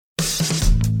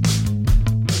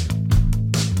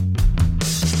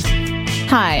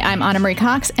Hi, I'm Anna Marie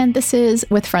Cox, and this is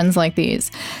With Friends Like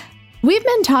These. We've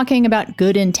been talking about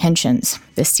good intentions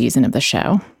this season of the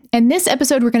show. And this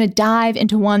episode, we're going to dive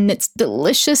into one that's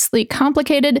deliciously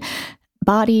complicated: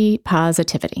 body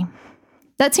positivity.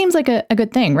 That seems like a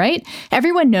good thing, right?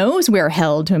 Everyone knows we're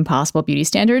held to impossible beauty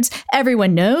standards.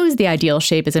 Everyone knows the ideal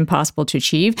shape is impossible to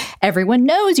achieve. Everyone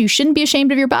knows you shouldn't be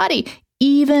ashamed of your body.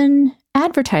 Even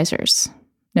advertisers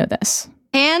know this.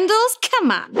 Handles, come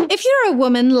on. If you're a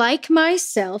woman like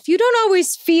myself, you don't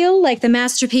always feel like the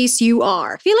masterpiece you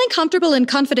are. Feeling comfortable and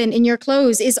confident in your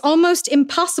clothes is almost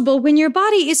impossible when your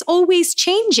body is always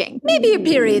changing. Maybe your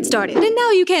period started and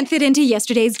now you can't fit into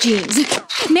yesterday's jeans.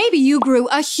 Maybe you grew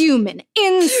a human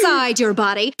inside your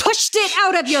body, pushed it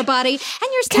out of your body,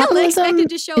 and you're still Capitalism expected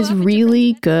to show up. is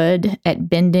really good at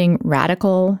bending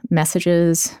radical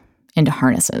messages into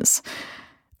harnesses,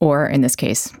 or in this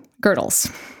case, girdles.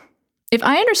 If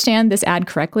I understand this ad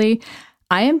correctly,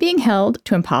 I am being held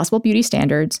to impossible beauty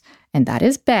standards, and that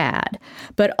is bad.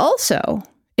 But also,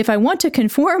 if I want to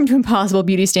conform to impossible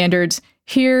beauty standards,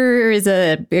 here is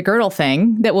a girdle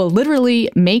thing that will literally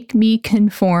make me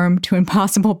conform to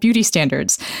impossible beauty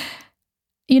standards.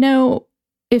 You know,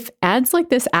 if ads like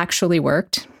this actually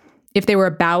worked, if they were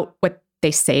about what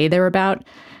they say they're about,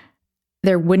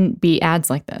 there wouldn't be ads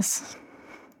like this.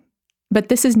 But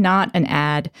this is not an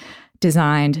ad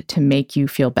designed to make you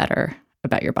feel better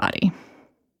about your body.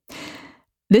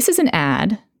 This is an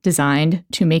ad designed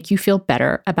to make you feel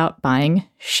better about buying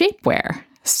shapewear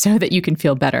so that you can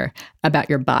feel better about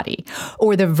your body,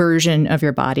 or the version of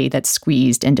your body that's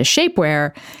squeezed into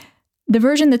shapewear, the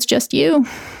version that's just you.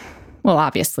 Well,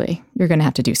 obviously, you're going to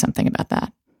have to do something about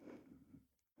that.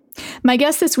 My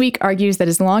guest this week argues that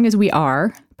as long as we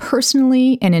are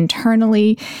personally and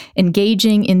internally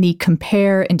engaging in the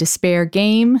compare and despair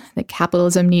game that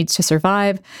capitalism needs to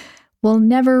survive, we'll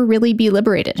never really be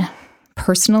liberated,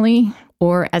 personally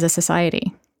or as a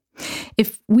society.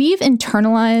 If we've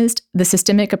internalized the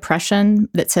systemic oppression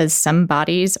that says some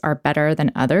bodies are better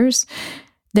than others,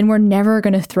 then we're never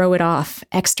going to throw it off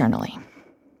externally.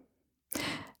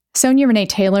 Sonya Renee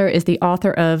Taylor is the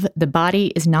author of The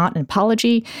Body Is Not an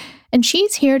Apology, and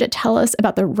she's here to tell us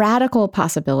about the radical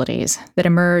possibilities that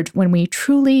emerge when we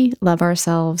truly love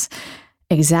ourselves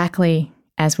exactly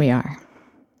as we are.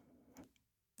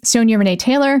 Sonya Renee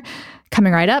Taylor,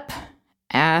 coming right up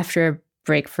after a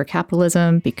break for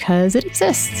capitalism because it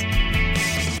exists.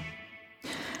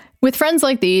 With Friends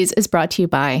Like These is brought to you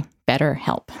by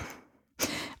BetterHelp.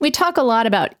 We talk a lot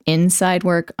about inside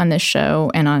work on this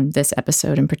show and on this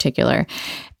episode in particular.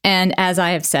 And as I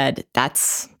have said,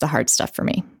 that's the hard stuff for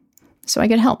me. So I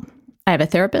get help. I have a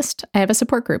therapist. I have a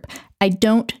support group. I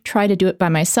don't try to do it by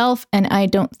myself, and I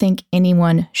don't think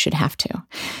anyone should have to.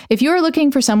 If you're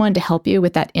looking for someone to help you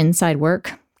with that inside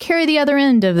work, carry the other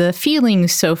end of the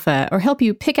feelings sofa, or help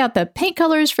you pick out the paint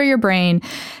colors for your brain,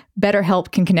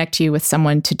 BetterHelp can connect you with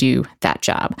someone to do that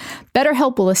job.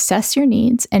 BetterHelp will assess your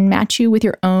needs and match you with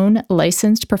your own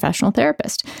licensed professional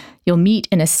therapist. You'll meet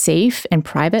in a safe and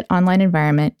private online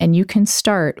environment, and you can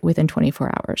start within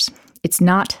 24 hours. It's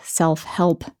not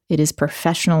self-help. It is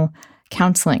professional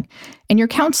counseling. And your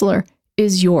counselor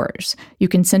is yours. You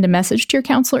can send a message to your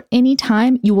counselor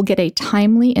anytime. You will get a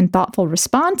timely and thoughtful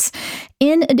response,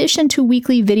 in addition to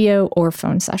weekly video or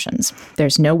phone sessions.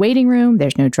 There's no waiting room.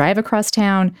 There's no drive across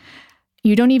town.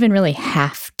 You don't even really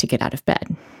have to get out of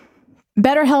bed.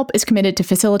 BetterHelp is committed to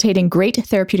facilitating great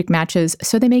therapeutic matches,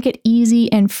 so they make it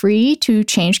easy and free to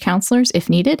change counselors if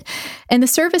needed. And the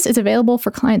service is available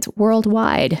for clients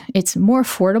worldwide. It's more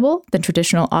affordable than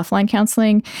traditional offline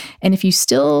counseling. And if you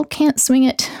still can't swing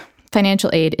it, financial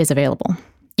aid is available.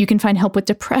 You can find help with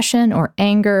depression or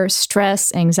anger,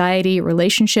 stress, anxiety,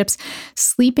 relationships,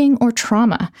 sleeping, or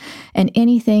trauma. And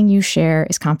anything you share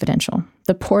is confidential.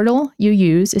 The portal you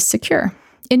use is secure.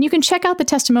 And you can check out the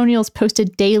testimonials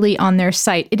posted daily on their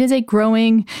site. It is a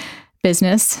growing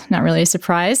business, not really a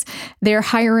surprise. They're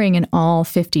hiring in all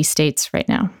 50 states right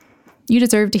now. You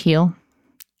deserve to heal.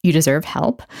 You deserve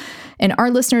help. And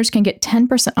our listeners can get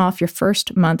 10% off your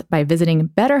first month by visiting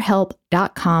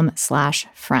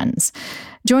betterhelp.com/friends.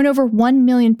 Join over 1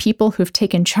 million people who've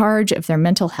taken charge of their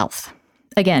mental health.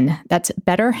 Again, that's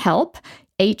BetterHelp,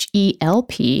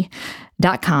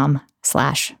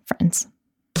 HELP.com/friends.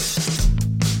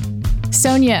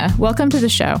 Sonya, welcome to the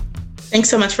show. Thanks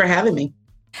so much for having me.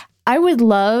 I would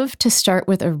love to start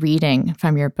with a reading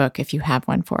from your book if you have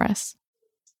one for us.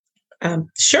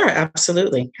 Sure,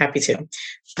 absolutely. Happy to.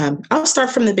 I'll start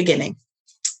from the beginning.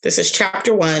 This is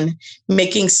chapter 1,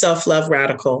 Making Self-Love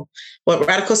Radical, what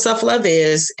radical self-love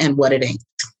is and what it ain't.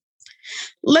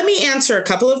 Let me answer a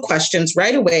couple of questions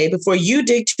right away before you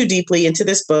dig too deeply into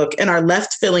this book and are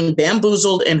left feeling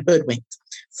bamboozled and hoodwinked.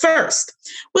 First,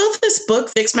 will this book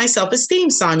fix my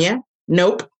self-esteem, Sonya?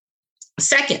 Nope.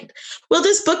 Second, will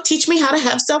this book teach me how to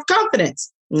have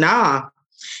self-confidence? Nah.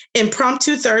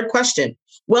 Impromptu third question.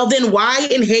 Well, then why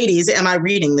in Hades am I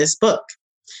reading this book?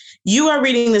 You are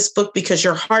reading this book because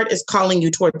your heart is calling you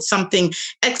towards something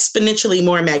exponentially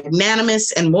more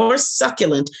magnanimous and more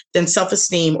succulent than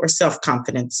self-esteem or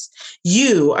self-confidence.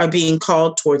 You are being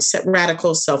called towards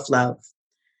radical self-love.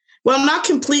 While not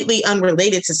completely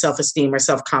unrelated to self-esteem or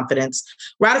self-confidence,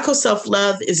 radical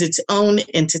self-love is its own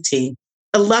entity,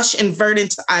 a lush and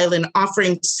verdant island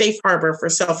offering safe harbor for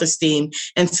self-esteem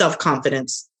and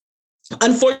self-confidence.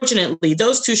 Unfortunately,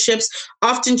 those two ships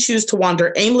often choose to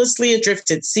wander aimlessly adrift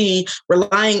at sea,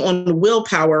 relying on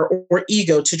willpower or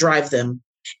ego to drive them.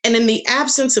 And in the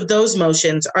absence of those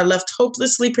motions, are left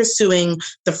hopelessly pursuing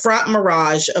the fraught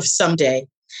mirage of someday.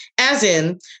 As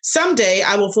in, someday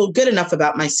I will feel good enough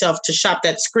about myself to shop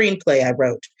that screenplay I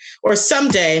wrote. Or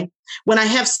someday, when I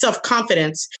have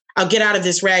self-confidence, I'll get out of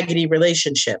this raggedy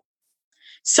relationship.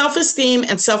 Self-esteem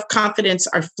and self-confidence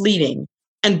are fleeting,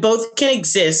 and both can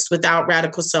exist without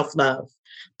radical self-love.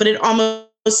 But it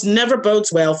almost never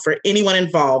bodes well for anyone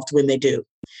involved when they do.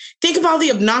 Think of all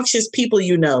the obnoxious people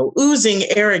you know, oozing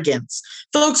arrogance.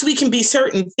 Folks we can be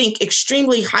certain think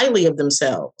extremely highly of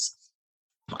themselves.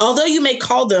 Although you may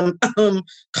call them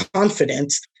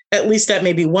confident, at least that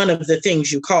may be one of the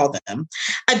things you call them,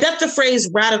 I bet the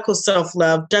phrase radical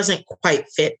self-love doesn't quite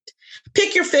fit.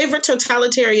 Pick your favorite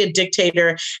totalitarian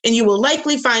dictator, and you will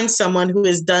likely find someone who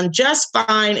has done just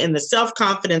fine in the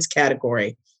self-confidence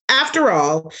category. After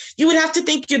all, you would have to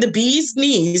think you're the bee's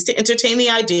knees to entertain the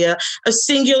idea of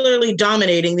singularly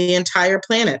dominating the entire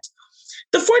planet.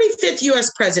 The 45th US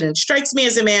president strikes me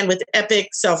as a man with epic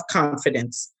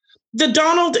self-confidence. The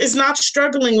Donald is not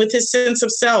struggling with his sense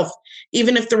of self,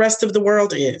 even if the rest of the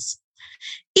world is.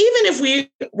 Even if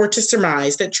we were to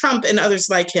surmise that Trump and others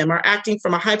like him are acting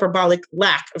from a hyperbolic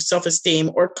lack of self-esteem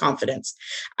or confidence,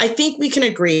 I think we can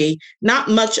agree not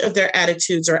much of their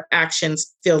attitudes or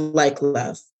actions feel like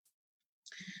love.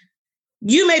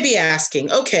 You may be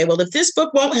asking, okay, well, if this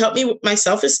book won't help me with my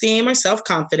self-esteem or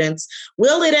self-confidence,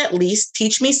 will it at least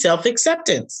teach me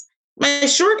self-acceptance? My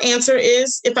short answer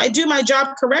is, if I do my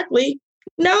job correctly,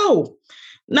 no.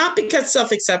 Not because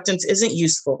self-acceptance isn't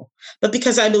useful, but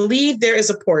because I believe there is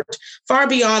a port far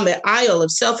beyond the aisle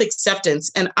of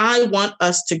self-acceptance, and I want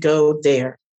us to go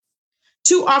there.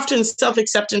 Too often,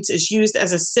 self-acceptance is used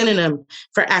as a synonym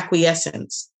for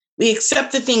acquiescence. We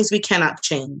accept the things we cannot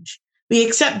change. We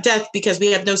accept death because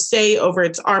we have no say over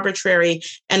its arbitrary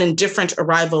and indifferent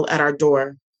arrival at our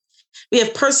door. We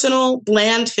have personal,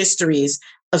 bland histories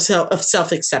of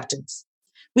self-acceptance.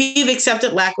 We've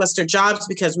accepted lackluster jobs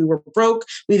because we were broke.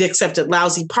 We've accepted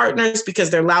lousy partners because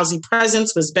their lousy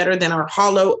presence was better than our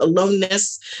hollow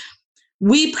aloneness.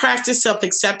 We practice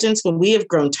self-acceptance when we have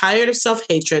grown tired of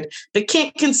self-hatred, but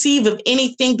can't conceive of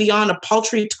anything beyond a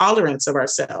paltry tolerance of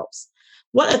ourselves.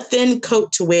 What a thin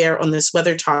coat to wear on this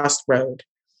weather-tossed road.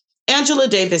 Angela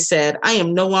Davis said, I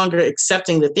am no longer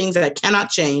accepting the things that I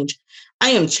cannot change. I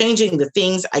am changing the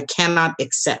things I cannot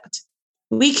accept.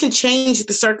 We can change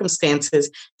the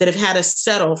circumstances that have had us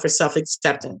settle for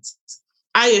self-acceptance.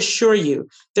 I assure you,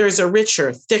 there is a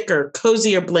richer, thicker,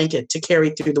 cozier blanket to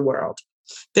carry through the world.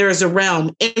 There is a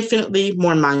realm infinitely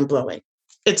more mind-blowing.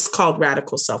 It's called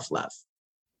radical self-love.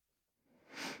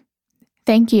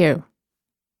 Thank you.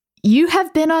 You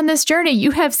have been on this journey.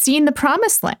 You have seen the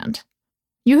promised land.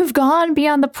 You have gone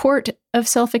beyond the port of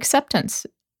self-acceptance,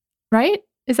 right?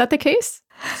 Is that the case?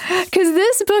 Because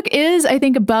this book is, I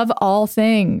think, above all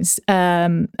things,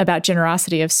 about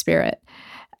generosity of spirit.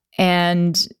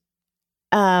 And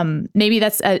maybe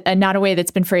that's not a way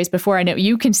that's been phrased before. I know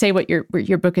you can say what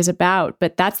your book is about,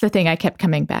 but that's the thing I kept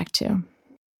coming back to.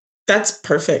 That's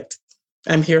perfect.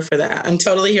 I'm here for that. I'm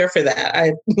totally here for that.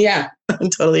 I'm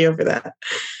totally here for that.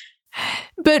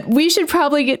 But we should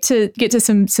probably get to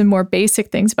some more basic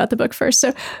things about the book first.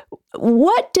 So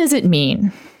what does it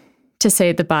mean to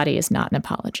say the body is not an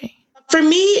apology? For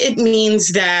me, it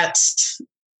means that,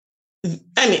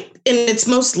 in its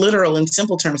most literal and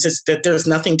simple terms, is that there's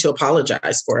nothing to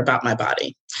apologize for about my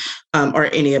body or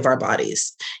any of our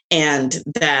bodies. And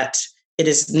that it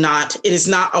is not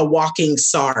a walking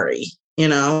sorry,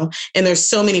 and there's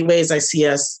so many ways I see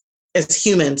us as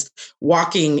humans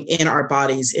walking in our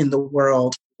bodies in the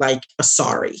world like a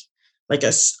sorry. Like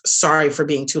a sorry for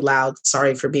being too loud,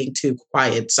 sorry for being too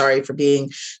quiet, sorry for being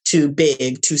too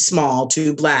big, too small,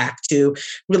 too black, there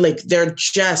are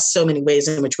just so many ways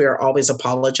in which we are always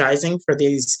apologizing for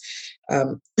these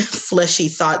fleshy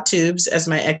thought tubes, as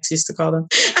my ex used to call them.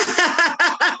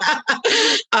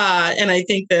 And I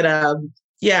think that,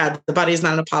 the body is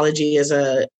not an apology is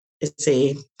a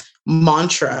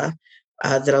mantra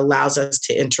that allows us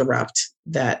to interrupt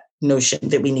that notion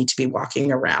that we need to be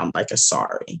walking around like a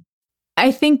sorry.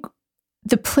 I think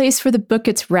the place where the book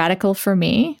gets radical for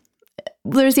me,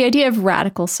 there's the idea of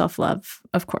radical self-love,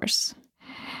 of course.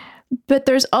 But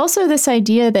there's also this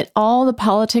idea that all the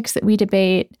politics that we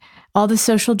debate, all the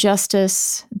social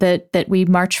justice that we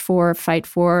march for, fight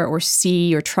for, or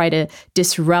see, or try to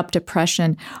disrupt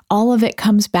oppression, all of it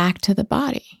comes back to the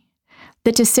body.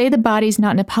 That to say the body's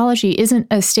not an apology isn't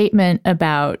a statement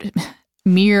about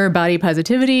mere body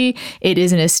positivity. It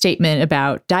isn't a statement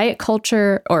about diet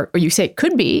culture, or you say it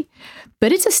could be,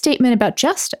 but it's a statement about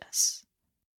justice.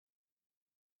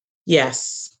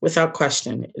 Yes, without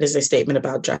question, it is a statement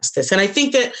about justice. And I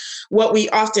think that what we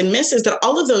often miss is that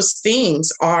all of those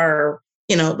things are,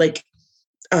 like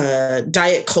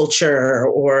diet culture,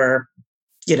 or,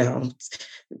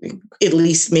 at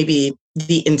least maybe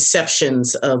the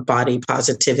inceptions of body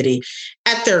positivity.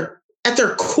 At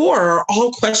their core are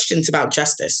all questions about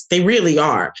justice. They really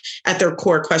are at their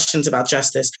core questions about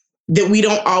justice that we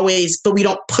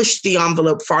don't push the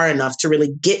envelope far enough to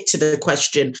really get to the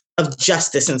question of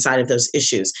justice inside of those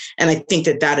issues. And I think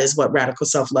that is what radical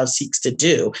self-love seeks to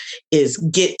do, is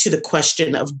get to the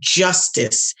question of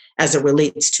justice as it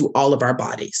relates to all of our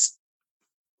bodies.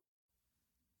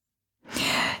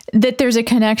 That there's a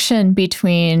connection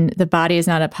between the body is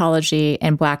not an apology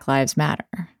and Black Lives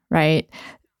Matter, right?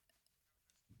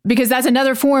 Because that's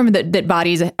another form that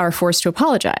bodies are forced to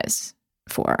apologize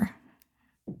for.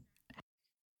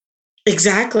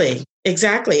 Exactly.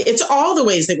 It's all the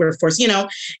ways that we're forced.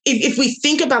 If we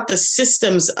think about the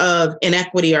systems of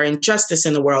inequity or injustice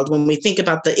in the world, when we think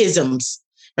about the isms,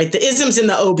 right? The isms and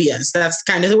the obias, that's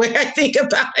kind of the way I think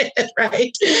about it,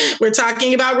 right? We're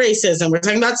talking about racism. We're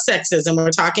talking about sexism.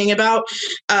 We're talking about,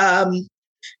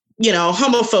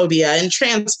 homophobia and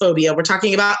transphobia. We're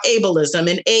talking about ableism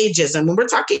and ageism. When we're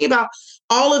talking about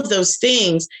all of those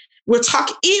things,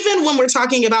 even when we're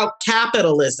talking about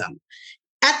capitalism,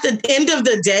 at the end of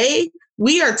the day,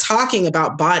 we are talking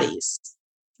about bodies,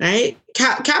 right?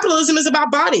 Capitalism is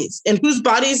about bodies, and whose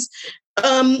bodies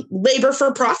labor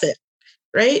for profit,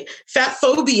 right? Fat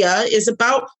phobia is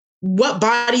about what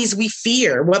bodies we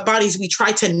fear, what bodies we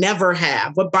try to never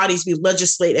have, what bodies we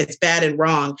legislate as bad and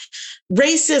wrong.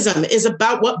 Racism is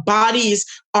about what bodies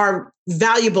are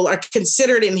valuable, are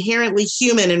considered inherently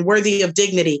human and worthy of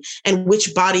dignity, and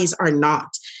which bodies are not.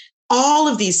 All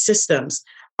of these systems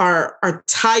are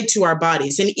tied to our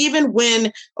bodies. And even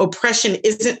when oppression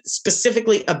isn't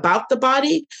specifically about the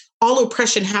body, all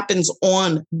oppression happens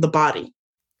on the body.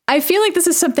 I feel like this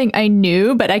is something I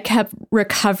knew, but I kept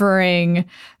recovering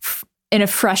in a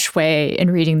fresh way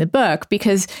in reading the book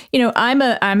because, I'm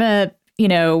a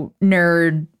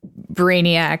nerd,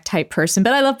 brainiac type person,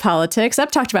 but I love politics.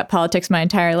 I've talked about politics my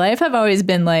entire life. I've always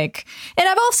been like, and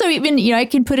I've also even, I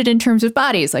can put it in terms of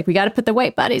bodies. Like we got to put the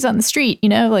white bodies on the street,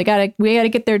 we got to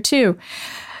get there too.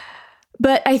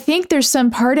 But I think there's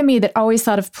some part of me that always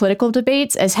thought of political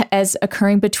debates as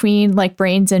occurring between like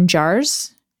brains and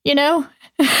jars,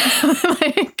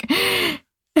 like,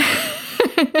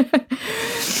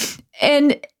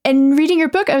 and reading your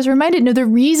book, I was reminded, the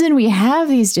reason we have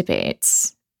these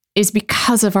debates is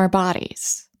because of our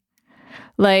bodies.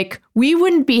 Like, we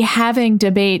wouldn't be having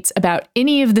debates about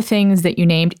any of the things that you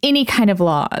named, any kind of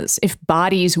laws, if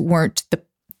bodies weren't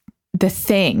the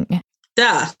thing.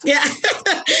 Duh. Yeah.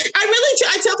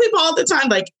 I tell people all the time,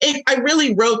 like, I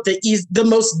really wrote the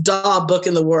most duh book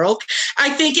in the world. I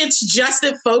think it's just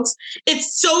that folks,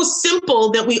 it's so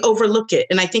simple that we overlook it.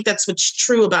 And I think that's what's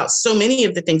true about so many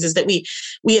of the things is that we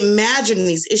imagine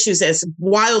these issues as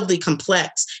wildly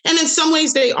complex. And in some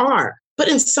ways they are, but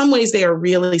in some ways they are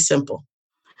really simple.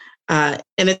 And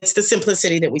it's the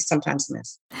simplicity that we sometimes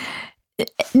miss.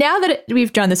 Now that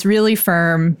we've drawn this really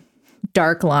firm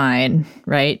dark line,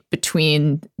 right,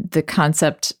 between the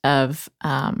concept of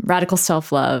radical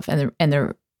self-love and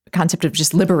the concept of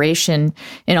just liberation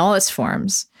in all its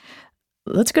forms,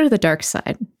 let's go to the dark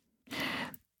side,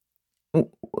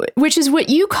 which is what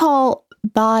you call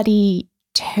body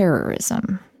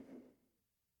terrorism.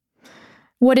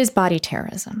 What is body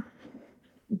terrorism?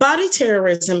 Body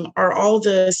terrorism are all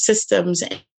the systems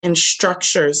and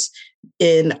structures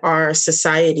in our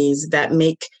societies that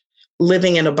make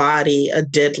living in a body a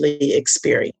deadly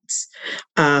experience.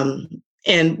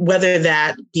 And whether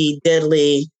that be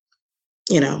deadly,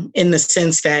 in the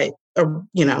sense that,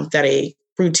 that a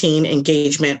routine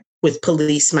engagement with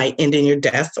police might end in your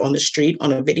death on the street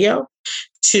on a video,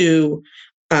 to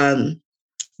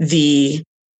the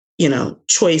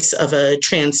choice of a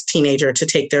trans teenager to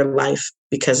take their life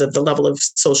because of the level of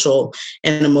social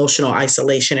and emotional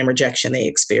isolation and rejection they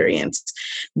experienced.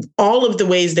 All of the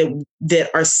ways that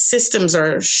our systems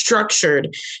are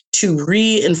structured to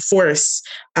reinforce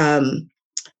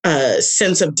a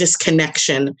sense of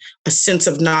disconnection, a sense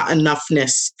of not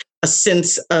enoughness, a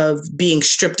sense of being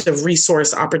stripped of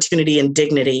resource, opportunity, and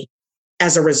dignity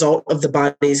as a result of the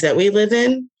bodies that we live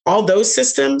in. All those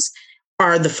systems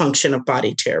are the function of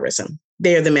body terrorism.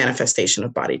 They are the manifestation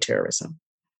of body terrorism.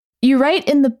 You write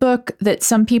in the book that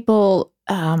some people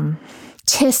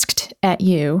tisked at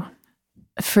you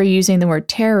for using the word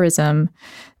terrorism,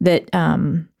 that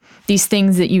these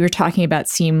things that you were talking about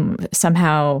seem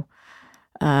somehow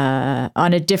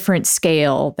on a different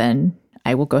scale than,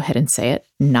 I will go ahead and say it,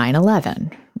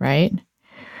 9/11, right?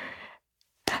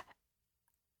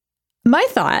 My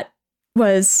thought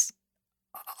was,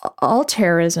 all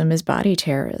terrorism is body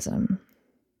terrorism,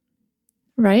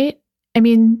 right? I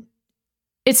mean,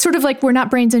 it's sort of like we're not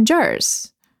brains in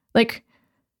jars. Like,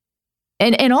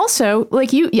 and also,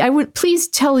 like, I would please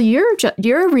tell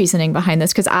your reasoning behind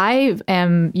this, because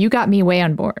you got me way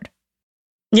on board.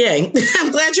 Yay.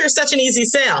 I'm glad you're such an easy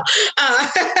sale.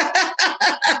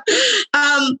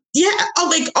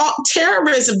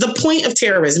 Terrorism, the point of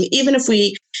terrorism, even if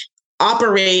we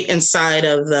operate inside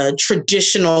of the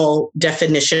traditional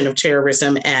definition of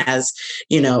terrorism as,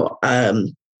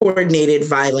 coordinated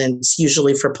violence,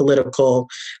 usually for political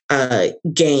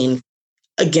gain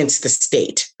against the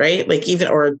state, right? Like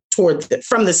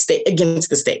from the state, against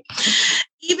the state.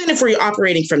 Even if we're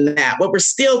operating from that, what we're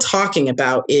still talking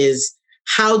about is,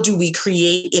 how do we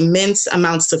create immense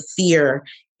amounts of fear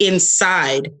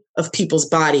inside of people's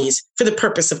bodies for the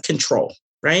purpose of control,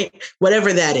 right?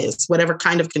 Whatever that is, whatever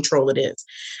kind of control it is.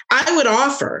 I would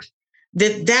offer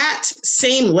that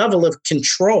same level of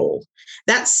control,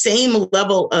 that same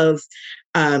level of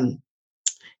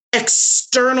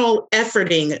external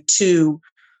efforting to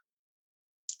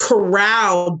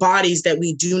corral bodies that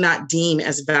we do not deem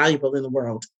as valuable in the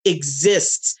world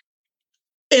exists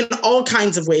in all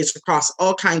kinds of ways across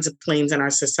all kinds of planes in our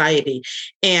society.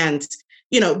 And,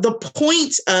 the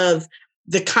point of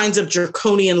the kinds of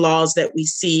draconian laws that we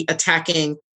see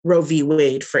attacking Roe v.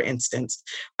 Wade, for instance,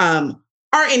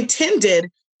 are intended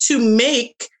to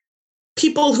make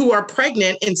people who are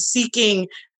pregnant and seeking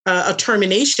a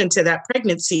termination to that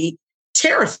pregnancy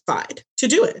terrified to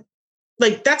do it.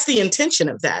 Like, that's the intention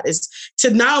of that, is to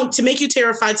make you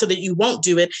terrified so that you won't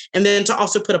do it. And then to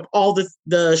also put up all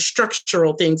the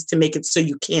structural things to make it so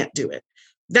you can't do it.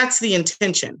 That's the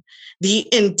intention. The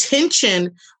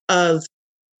intention of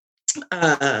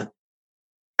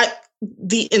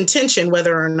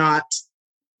whether or not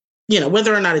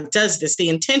it does this, the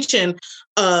intention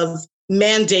of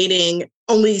mandating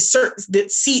only certain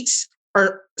that seats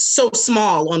are so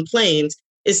small on planes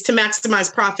is to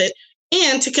maximize profit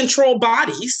and to control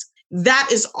bodies. That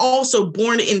is also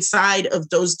born inside of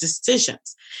those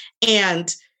decisions.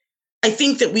 And I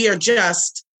think that we are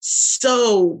just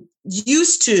so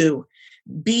used to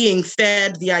being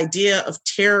fed the idea of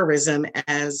terrorism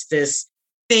as this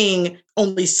thing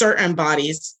only certain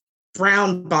bodies,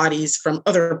 brown bodies from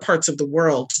other parts of the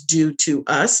world, do to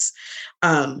us,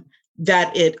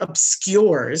 that it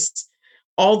obscures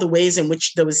all the ways in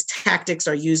which those tactics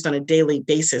are used on a daily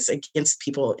basis against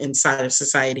people inside of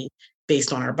society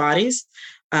based on our bodies.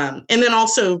 And then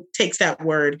also takes that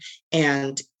word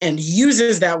and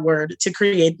uses that word to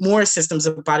create more systems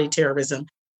of body terrorism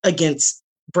against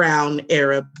brown,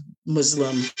 Arab,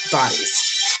 Muslim bodies.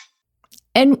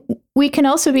 And we can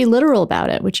also be literal about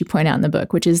it, which you point out in the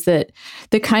book, which is that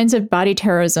the kinds of body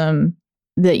terrorism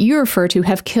that you refer to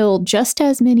have killed just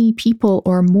as many people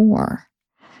or more.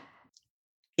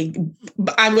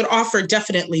 I would offer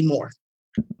definitely more.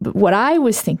 But what I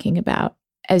was thinking about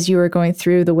as you were going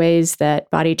through the ways that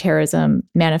body terrorism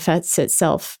manifests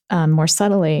itself more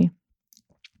subtly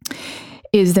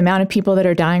is the amount of people that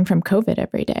are dying from COVID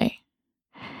every day.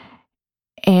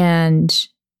 And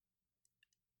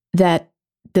that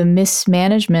the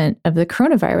mismanagement of the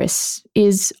coronavirus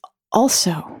is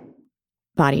also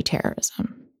body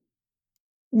terrorism.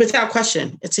 Without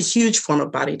question, it's a huge form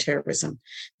of body terrorism.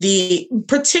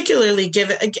 Particularly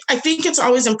given, I think it's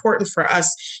always important for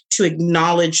us to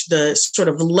acknowledge the sort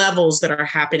of levels that are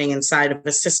happening inside of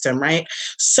a system, right?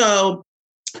 So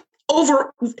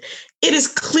it is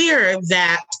clear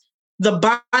that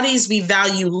the bodies we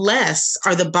value less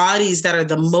are the bodies that are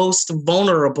the most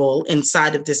vulnerable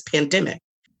inside of this pandemic.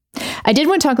 I did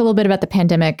want to talk a little bit about the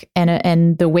pandemic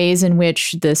and the ways in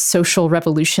which the social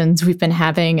revolutions we've been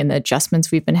having and the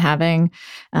adjustments we've been having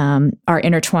are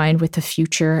intertwined with the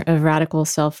future of radical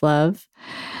self-love.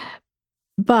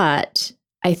 But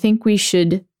I think we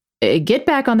should get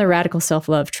back on the radical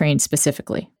self-love train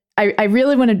specifically. I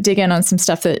really want to dig in on some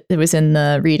stuff that was in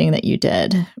the reading that you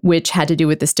did, which had to do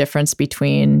with this difference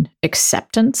between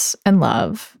acceptance and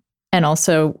love. And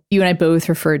also, you and I both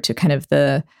referred to kind of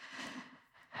the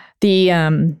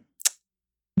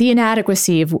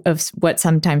inadequacy of what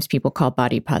sometimes people call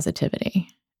body positivity.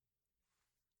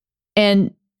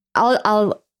 And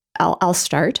I'll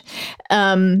start.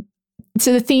 So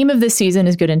the theme of this season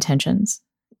is good intentions.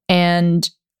 And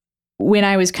when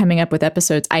I was coming up with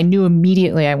episodes, I knew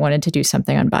immediately I wanted to do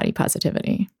something on body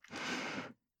positivity,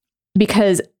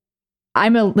 because I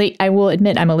will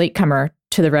admit I'm a latecomer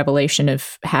to the revelation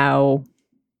of how,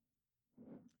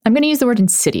 I'm going to use the word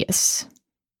insidious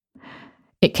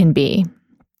it can be.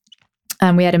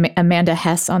 We had Amanda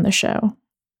Hess on the show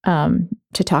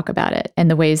to talk about it, and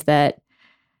the ways that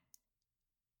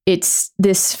it's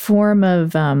this form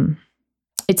of,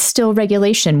 it's still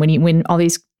regulation when all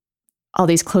these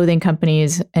clothing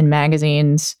companies and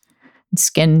magazines,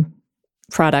 skin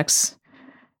products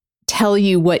tell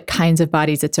you what kinds of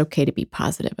bodies it's okay to be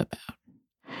positive about.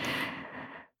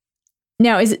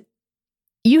 Now,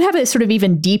 you have a sort of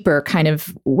even deeper kind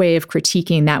of way of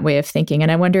critiquing that way of thinking, and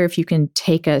I wonder if you can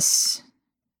take us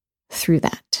through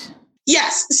that.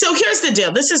 Yes. So here's the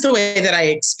deal. This is the way that I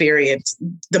experience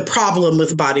the problem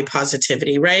with body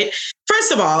positivity, right?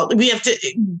 First of all,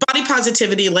 body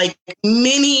positivity, like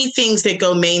many things that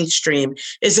go mainstream,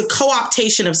 is a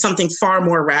co-optation of something far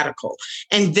more radical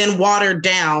and then watered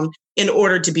down in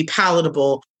order to be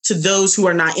palatable to those who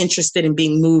are not interested in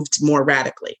being moved more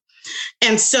radically.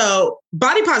 And so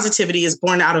body positivity is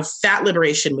born out of fat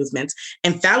liberation movements,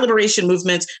 and fat liberation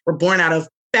movements were born out of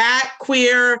fat,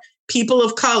 queer people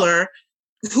of color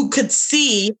who could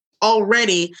see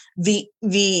already the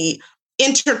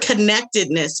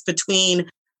interconnectedness between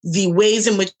the ways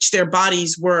in which their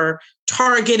bodies were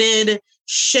targeted,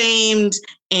 shamed,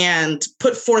 and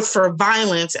put forth for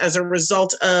violence as a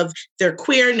result of their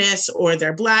queerness or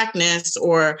their Blackness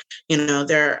or,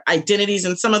 their identities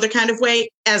in some other kind of way,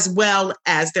 as well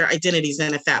as their identities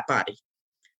in a fat body.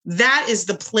 That is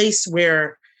the place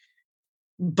where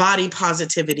body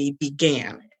positivity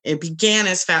began. It began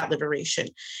as fat liberation.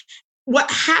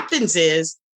 What happens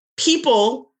is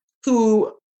people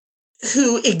who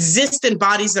exist in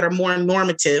bodies that are more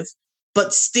normative,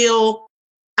 but still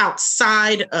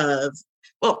outside of,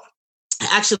 well,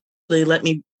 actually, let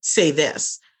me say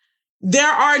this. There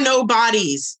are no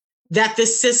bodies that the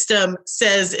system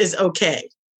says is okay.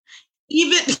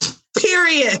 Even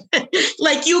period. It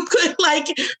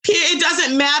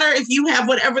doesn't matter if you have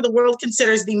whatever the world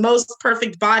considers the most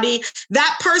perfect body.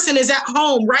 That person is at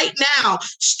home right now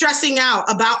stressing out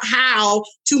about how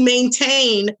to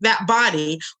maintain that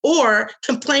body or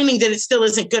complaining that it still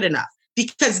isn't good enough.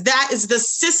 Because that is the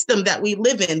system that we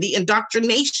live in. The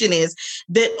indoctrination is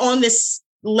that on this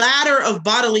ladder of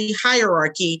bodily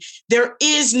hierarchy, there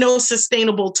is no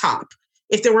sustainable top.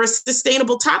 If there were a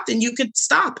sustainable top, then you could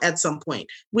stop at some point,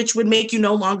 which would make you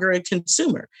no longer a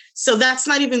consumer. So that's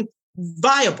not even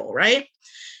viable, right?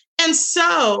 And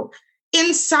so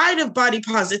inside of body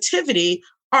positivity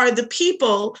are the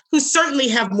people who certainly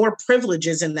have more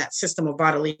privileges in that system of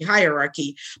bodily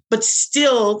hierarchy, but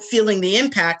still feeling the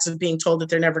impacts of being told that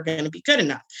they're never going to be good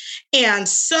enough. And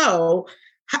so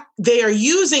they are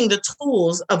using the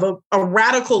tools of a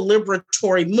radical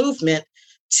liberatory movement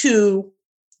to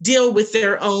deal with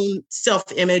their own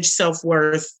self-image,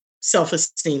 self-worth,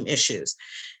 self-esteem issues.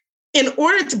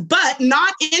 But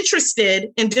not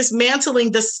interested in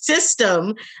dismantling the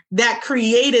system that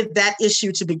created that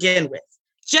issue to begin with.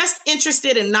 Just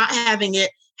interested in not having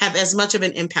it have as much of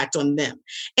an impact on them.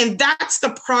 And that's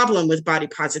the problem with body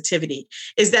positivity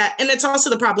is that, and it's also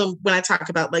the problem when I talk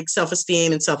about like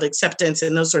self-esteem and self-acceptance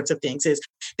and those sorts of things, is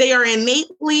they are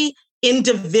innately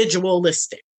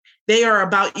individualistic. They are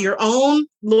about your own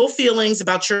little feelings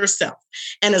about yourself.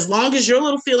 And as long as your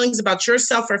little feelings about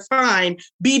yourself are fine,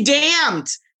 be damned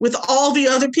with all the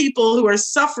other people who are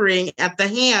suffering at the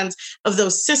hands of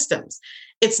those systems.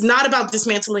 It's not about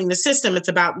dismantling the system. It's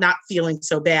about not feeling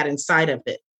so bad inside of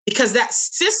it, because that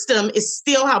system is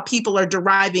still how people are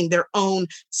deriving their own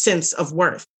sense of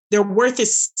worth. Their worth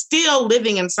is still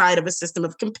living inside of a system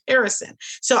of comparison.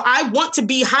 So I want to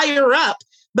be higher up,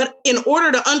 but in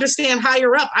order to understand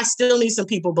higher up, I still need some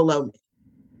people below me.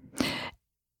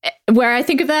 Where I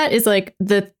think of that is like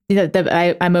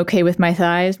I'm okay with my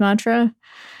thighs mantra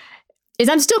is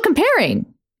I'm still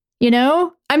comparing.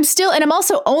 I'm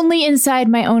also only inside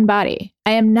my own body.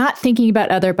 I am not thinking about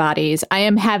other bodies.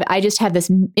 I just have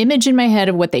this image in my head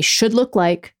of what they should look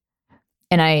like.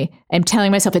 And I am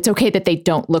telling myself it's okay that they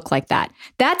don't look like that.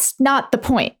 That's not the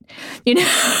point.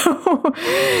 That's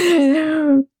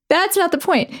not the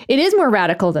point. It is more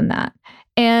radical than that.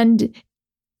 And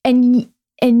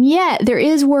yet there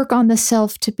is work on the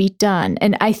self to be done.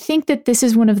 And I think that this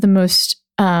is one of the most,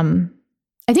 I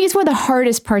think it's one of the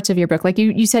hardest parts of your book. Like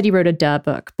you said, you wrote a duh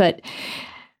book, but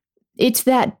it's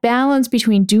that balance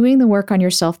between doing the work on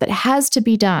yourself that has to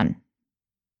be done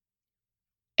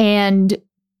and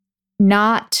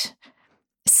not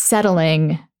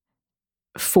settling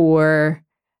for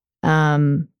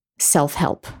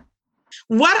self-help.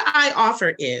 What I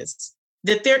offer is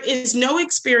that there is no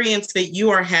experience that you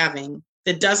are having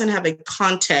that doesn't have a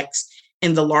context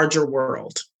in the larger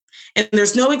world. And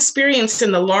there's no experience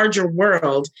in the larger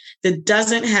world that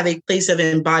doesn't have a place of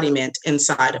embodiment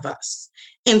inside of us.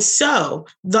 And so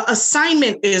the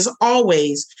assignment is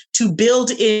always to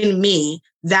build in me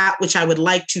that which I would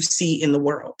like to see in the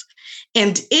world.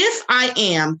 And if I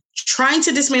am trying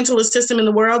to dismantle a system in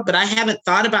the world, but I haven't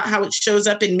thought about how it shows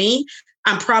up in me,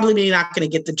 I'm probably not going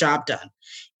to get the job done.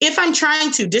 If I'm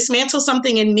trying to dismantle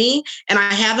something in me and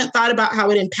I haven't thought about how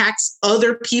it impacts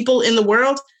other people in the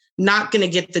world, not going to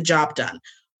get the job done.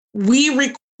 We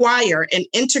require and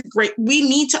integrate. We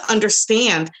need to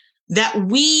understand that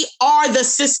we are the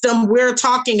system we're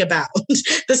talking about.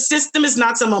 The system is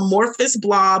not some amorphous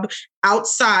blob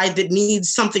outside that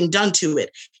needs something done to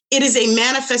it. It is a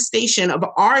manifestation of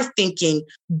our thinking,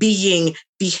 being,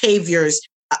 behaviors,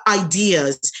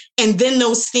 ideas, and then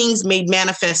those things made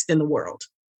manifest in the world.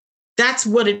 That's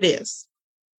what it is.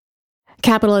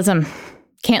 Capitalism.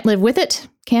 Can't live with it.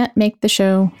 Can't make the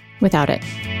show without it.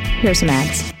 Here's some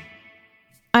ads.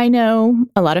 I know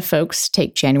a lot of folks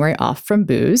take January off from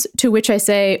booze, to which I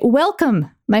say, welcome,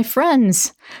 my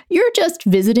friends. You're just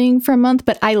visiting for a month,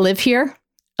 but I live here.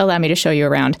 Allow me to show you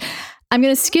around. I'm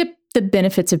going to skip the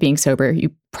benefits of being sober.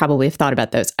 You probably have thought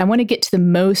about those. I want to get to the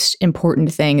most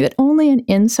important thing that only an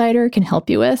insider can help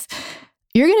you with.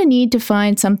 You're going to need to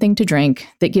find something to drink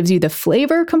that gives you the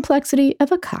flavor complexity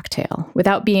of a cocktail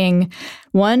without being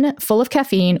 1, full of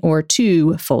caffeine, or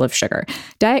 2, full of sugar.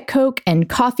 Diet Coke and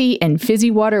coffee and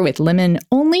fizzy water with lemon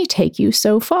only take you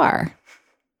so far.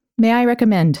 May I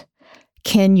recommend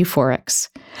Ken Euphorics?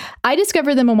 I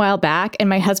discovered them a while back, and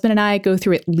my husband and I go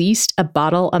through at least a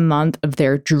bottle a month of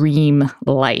their Dream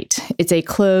Light. It's a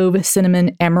clove,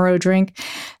 cinnamon, amaro drink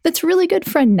that's really good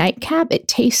for a nightcap. It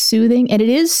tastes soothing, and it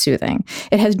is soothing.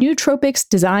 It has nootropics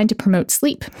designed to promote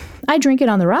sleep. I drink it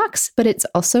on the rocks, but it's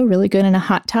also really good in a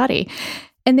hot toddy.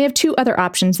 And they have 2 other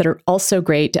options that are also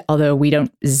great, although we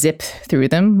don't zip through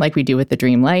them like we do with the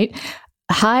Dream Light.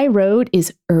 High Road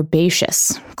is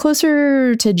herbaceous,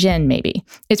 closer to gin maybe.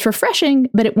 It's refreshing,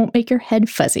 but it won't make your head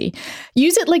fuzzy.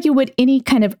 Use it like you would any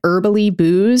kind of herbally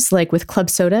booze, like with club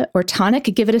soda or tonic.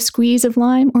 Give it a squeeze of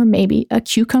lime or maybe a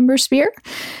cucumber spear.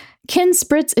 Ken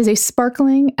Spritz is a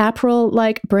sparkling,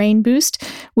 Aperol-like brain boost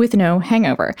with no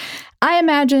hangover. I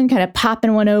imagine kind of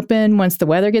popping one open once the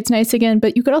weather gets nice again,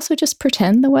 but you could also just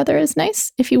pretend the weather is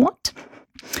nice if you want.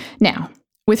 Now,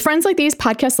 with Friends Like These,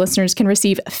 podcast listeners can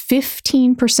receive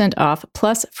 15% off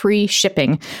plus free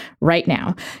shipping right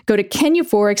now. Go to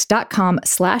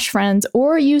keneuphorics.com/friends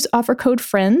or use offer code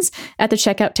FRIENDS at the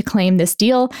checkout to claim this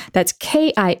deal. That's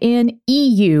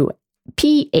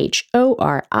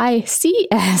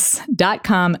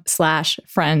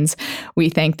KINEUPHORICS.com/friends. We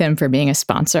thank them for being a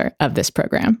sponsor of this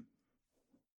program.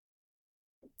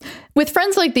 With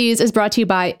Friends Like These is brought to you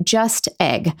by Just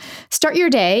Egg. Start your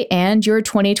day and your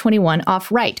 2021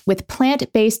 off right with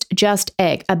plant-based Just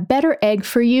Egg, a better egg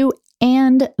for you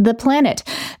and the planet.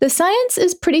 The science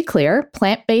is pretty clear.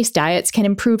 Plant-based diets can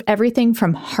improve everything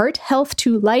from heart health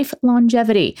to life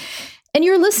longevity. And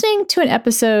you're listening to an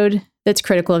episode that's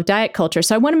critical of diet culture.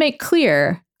 So I want to make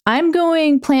clear, I'm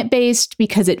going plant-based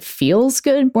because it feels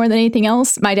good more than anything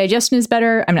else. My digestion is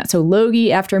better. I'm not so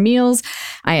logy after meals.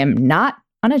 I am not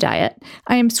on a diet.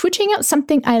 I am switching out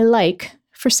something I like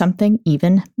for something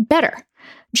even better.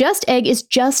 Just Egg is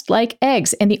just like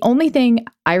eggs. And the only thing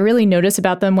I really notice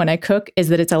about them when I cook is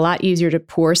that it's a lot easier to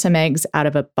pour some eggs out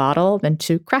of a bottle than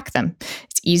to crack them.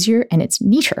 It's It's easier and it's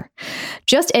neater.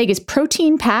 Just Egg is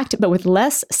protein packed, but with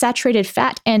less saturated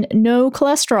fat and no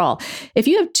cholesterol. If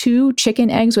you have 2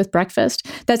 chicken eggs with breakfast,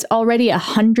 that's already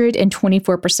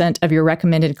 124% of your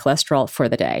recommended cholesterol for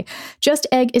the day. Just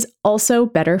Egg is also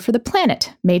better for the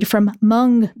planet, made from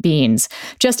mung beans.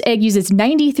 Just Egg uses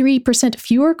 93%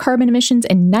 fewer carbon emissions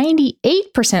and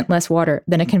 98% less water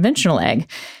than a conventional egg.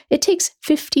 It takes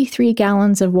 53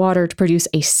 gallons of water to produce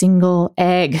a single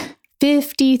egg.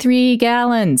 53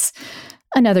 gallons.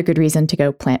 Another good reason to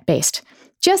go plant-based.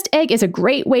 Just Egg is a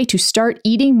great way to start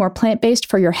eating more plant-based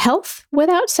for your health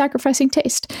without sacrificing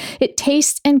taste. It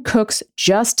tastes and cooks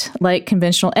just like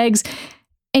conventional eggs,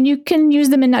 and you can use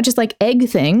them in not just like egg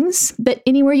things, but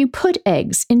anywhere you put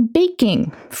eggs, in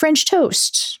baking, French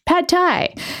toast, pad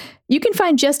thai. You can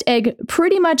find Just Egg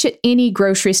pretty much at any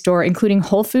grocery store, including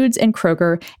Whole Foods and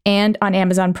Kroger, and on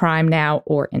Amazon Prime now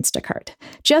or Instacart.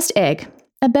 Just Egg,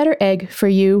 a better egg for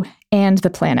you and the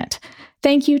planet.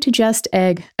 Thank you to Just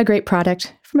Egg, a great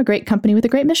product from a great company with a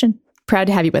great mission. Proud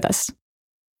to have you with us.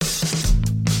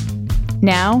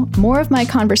 Now, more of my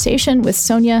conversation with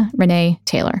Sonya Renee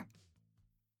Taylor.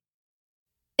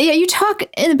 Yeah, you talk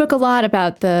in the book a lot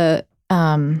about the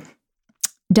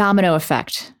domino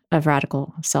effect of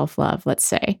radical self-love, let's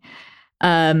say,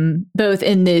 both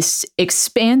in this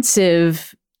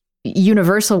expansive,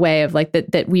 universal way of like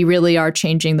that we really are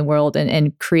changing the world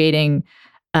and creating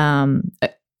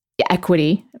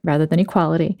equity rather than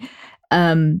equality,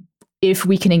 if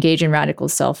we can engage in radical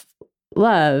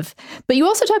self-love. But you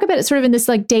also talk about it sort of in this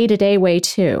like day-to-day way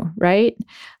too, right?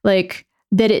 Like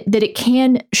that it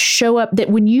can show up, that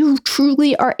when you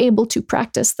truly are able to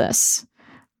practice this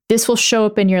will show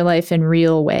up in your life in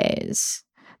real ways.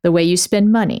 The way you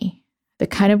spend money, the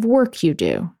kind of work you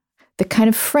do, the kind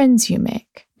of friends you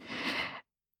make.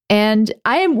 And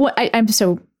I'm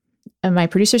so, my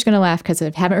producer's going to laugh because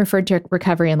I haven't referred to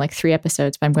recovery in like 3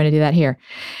 episodes, but I'm going to do that here.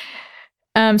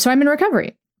 So I'm in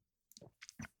recovery.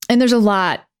 And there's a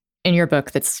lot in your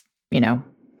book that's,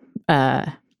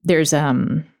 there's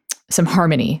some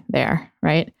harmony there,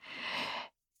 right?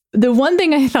 The one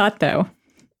thing I thought, though,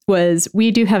 was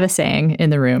we do have a saying in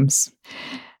the rooms,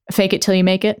 fake it till you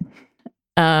make it.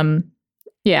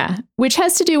 Yeah, which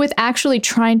has to do with actually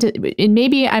trying to, and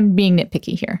maybe I'm being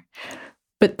nitpicky here,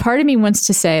 but part of me wants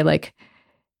to say, like,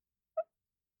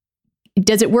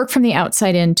 does it work from the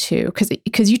outside in too?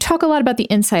 Because you talk a lot about the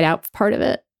inside out part of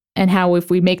it and how if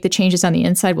we make the changes on the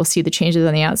inside, we'll see the changes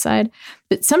on the outside.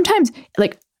 But sometimes,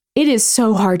 like, it is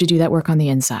so hard to do that work on the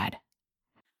inside.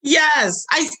 Yes,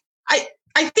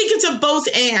 I think it's a both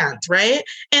and, right?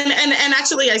 And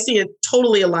actually I see it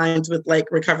totally aligned with like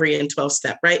recovery and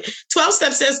 12-step, right?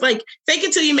 12-step says like, fake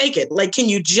it till you make it. Like, can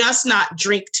you just not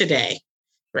drink today,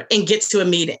 right, and get to a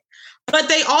meeting? But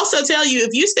they also tell you,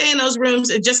 if you stay in those rooms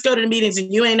and just go to the meetings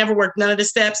and you ain't never worked none of the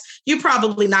steps, you're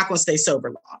probably not going to stay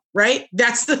sober long, right?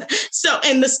 That's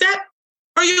and the step,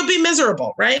 or you'll be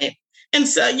miserable, right? And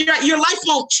so your life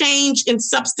won't change in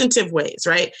substantive ways,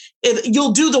 right?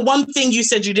 You'll do the one thing you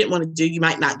said you didn't want to do. You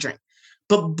might not drink,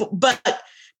 but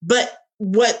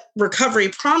what recovery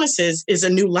promises is a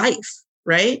new life,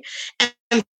 right?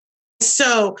 And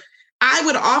so I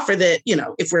would offer that,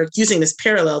 if we're using this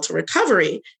parallel to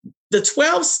recovery, the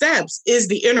 12 steps is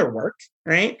the inner work,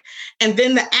 right? And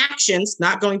then the actions,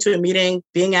 not going to a meeting,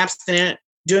 being abstinent,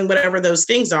 doing whatever those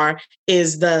things are,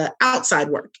 is the outside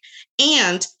work.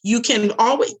 And you can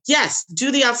always, yes,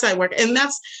 do the outside work. And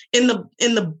that's in a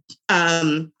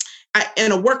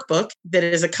workbook that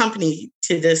is accompanied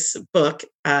to this book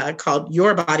called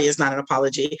Your Body is Not an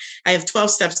Apology. I have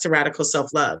 12 steps to radical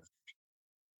self-love.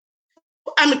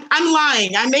 I'm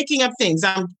lying. I'm making up things.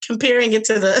 I'm comparing it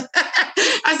to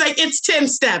I was like, it's 10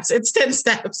 steps. It's 10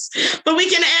 steps, but we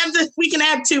can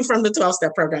add 2 from the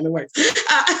 12-step program. It works.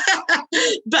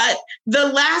 But the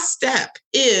last step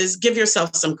is give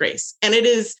yourself some grace. And it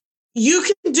is, you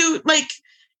can do, like,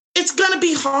 it's going to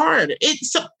be hard.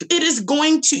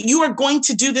 You are going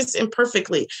to do this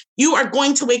imperfectly. You are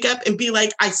going to wake up and be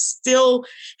like, I still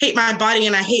hate my body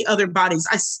and I hate other bodies.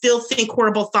 I still think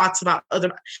horrible thoughts about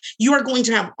other. You are going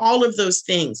to have all of those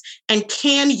things. And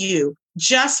can you,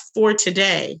 just for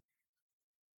today,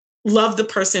 love the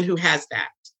person who has that?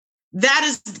 That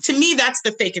is, to me, that's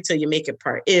the fake it till you make it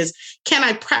part, is, can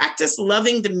I practice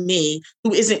loving the me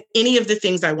who isn't any of the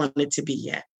things I wanted to be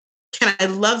yet? Can I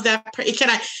love that? Can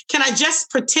I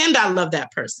just pretend I love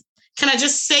that person? Can I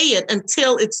just say it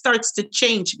until it starts to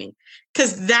change me?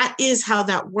 Because that is how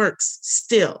that works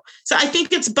still. So I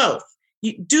think it's both.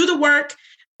 You do the work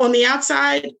on the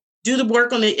outside, do the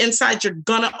work on the inside, you're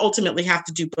going to ultimately have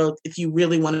to do both. If we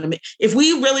really want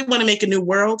to make a new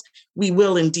world, we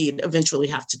will indeed eventually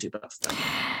have to do both.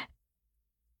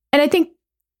 And I think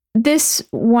this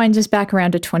winds us back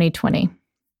around to 2020,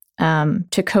 to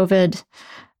COVID,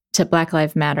 to Black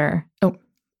Lives Matter.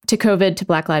 To COVID, to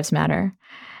Black Lives Matter.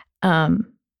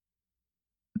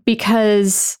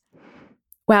 Because,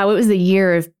 wow, it was the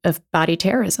year of body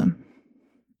terrorism.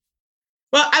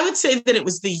 Well, I would say that it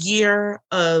was the year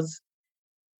of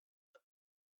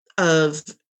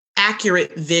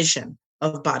accurate vision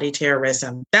of body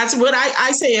terrorism. That's what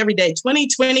I say every day.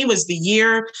 2020 was the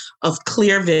year of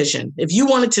clear vision. If you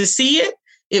wanted to see it,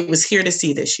 it was here to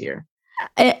see this year.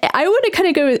 I want to kind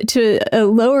of go to a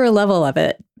lower level of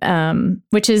it,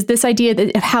 which is this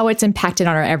idea of how it's impacted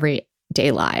on our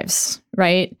everyday lives,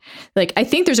 right? Like, I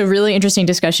think there's a really interesting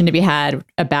discussion to be had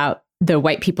about the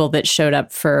white people that showed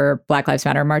up for Black Lives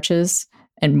Matter marches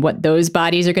and what those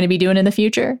bodies are going to be doing in the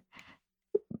future.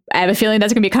 I have a feeling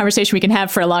that's going to be a conversation we can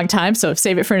have for a long time, so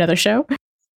save it for another show.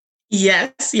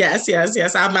 Yes.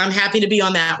 I'm happy to be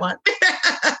on that one.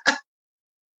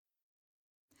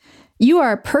 You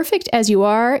are perfect as you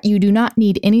are. You do not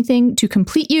need anything to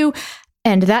complete you.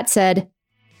 And that said,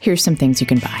 here's some things you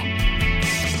can buy.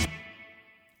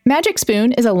 Magic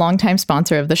Spoon is a longtime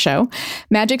sponsor of the show.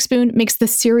 Magic Spoon makes the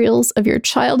cereals of your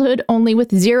childhood only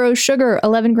with 0 sugar,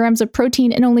 11 grams of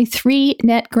protein, and only 3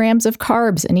 net grams of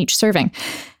carbs in each serving.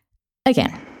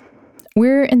 Again,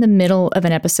 we're in the middle of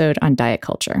an episode on diet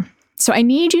culture. So I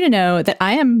need you to know that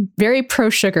I am very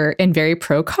pro-sugar and very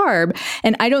pro-carb,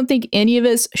 and I don't think any of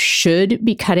us should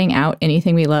be cutting out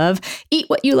anything we love. Eat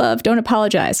what you love. Don't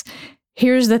apologize.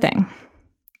 Here's the thing.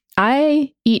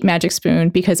 I eat Magic Spoon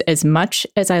because as much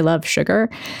as I love sugar,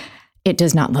 it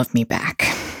does not love me back.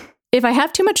 If I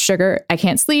have too much sugar, I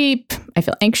can't sleep, I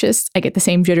feel anxious, I get the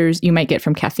same jitters you might get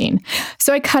from caffeine.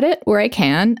 So I cut it where I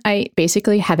can. I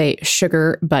basically have a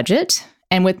sugar budget.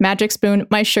 And with Magic Spoon,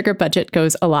 my sugar budget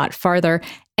goes a lot farther.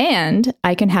 And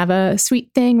I can have a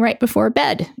sweet thing right before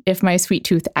bed if my sweet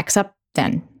tooth acts up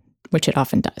then, which it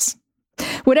often does.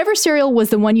 Whatever cereal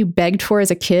was the one you begged for as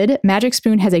a kid, Magic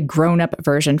Spoon has a grown-up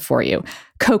version for you.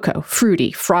 Cocoa,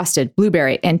 fruity, frosted,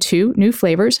 blueberry, and 2 new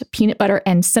flavors, peanut butter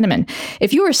and cinnamon.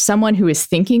 If you are someone who is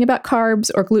thinking about carbs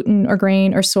or gluten or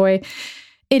grain or soy,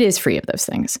 it is free of those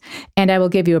things. And I will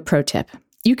give you a pro tip.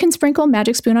 You can sprinkle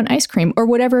Magic Spoon on ice cream or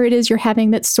whatever it is you're having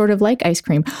that's sort of like ice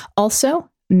cream. Also,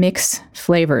 mix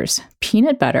flavors.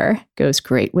 Peanut butter goes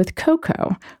great with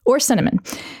cocoa or cinnamon.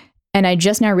 And I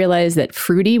just now realized that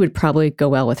fruity would probably go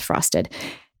well with frosted.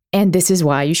 And this is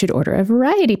why you should order a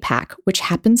variety pack, which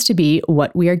happens to be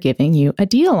what we are giving you a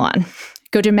deal on.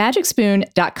 Go to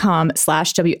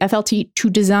magicspoon.com/WFLT to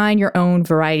design your own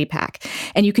variety pack.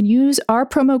 And you can use our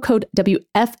promo code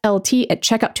WFLT at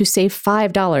checkout to save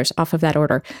 $5 off of that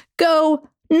order. Go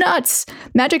nuts!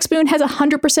 Magic Spoon has a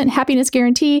 100% happiness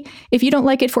guarantee. If you don't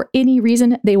like it for any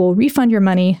reason, they will refund your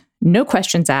money. No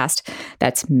questions asked.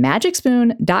 That's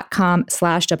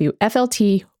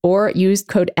magicspoon.com/WFLT or use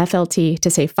code FLT to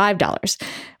save $5.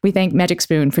 We thank Magic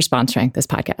Spoon for sponsoring this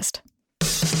podcast.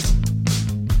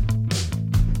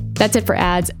 That's it for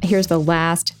ads. Here's the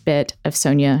last bit of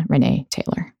Sonya Renee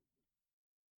Taylor.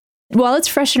 While it's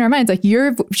fresh in our minds, like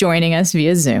you're joining us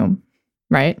via Zoom,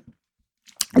 right?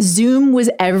 Zoom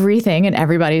was everything in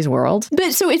everybody's world.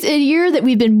 But so it's a year that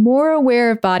we've been more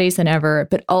aware of bodies than ever,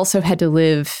 but also had to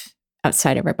live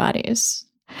outside of our bodies.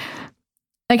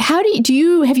 Like, how have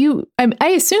you, I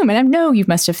assume, and I know you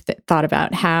must have thought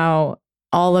about how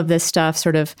all of this stuff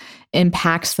sort of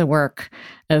impacts the work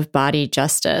of body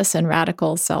justice and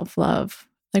radical self-love.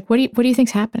 Like, what do you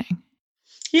think's happening?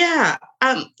 Yeah.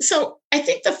 So I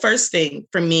think the first thing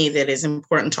for me that is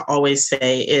important to always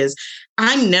say is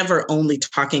I'm never only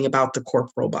talking about the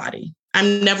corporal body.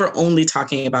 I'm never only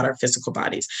talking about our physical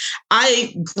bodies.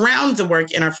 I ground the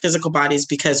work in our physical bodies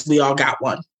because we all got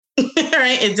one.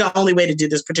 Right? It's the only way to do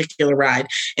this particular ride.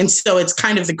 And so it's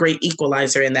kind of the great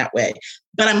equalizer in that way.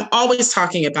 But I'm always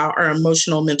talking about our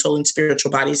emotional, mental, and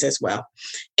spiritual bodies as well.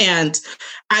 And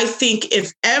I think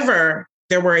if ever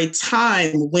there were a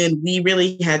time when we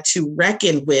really had to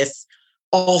reckon with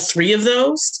all 3 of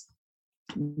those,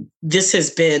 this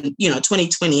has been,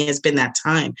 2020 has been that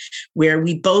time where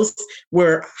we both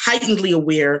were heightenedly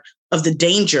aware of the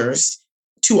dangers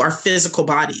to our physical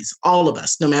bodies, all of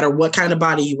us, no matter what kind of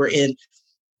body you were in,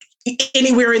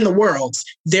 anywhere in the world,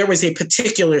 there was a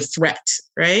particular threat,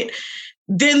 right?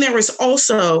 Then there was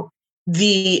also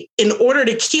in order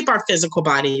to keep our physical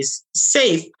bodies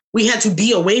safe, we had to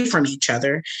be away from each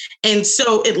other. And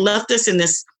so it left us in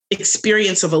this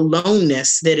experience of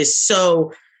aloneness that is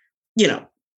so,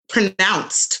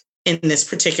 pronounced in this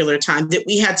particular time, that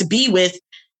we had to be with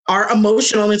our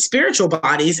emotional and spiritual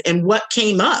bodies and what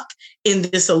came up in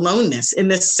this aloneness, in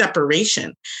this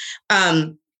separation.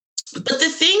 But the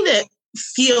thing that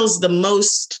feels the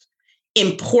most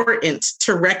important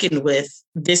to reckon with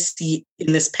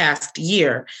in this past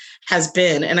year has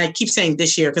been, and I keep saying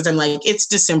this year because I'm like, it's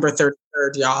December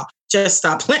 33rd, y'all. Just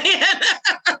stop playing.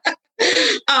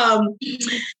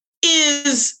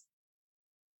 Is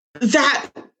that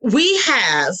we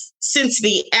have, since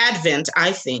the advent,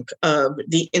 I think, of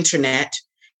the internet,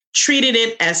 treated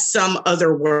it as some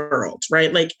other world,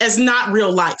 right? Like as not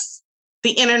real life.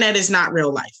 The internet is not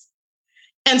real life.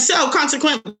 And so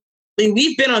consequently,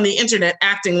 we've been on the internet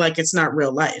acting like it's not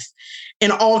real life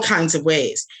in all kinds of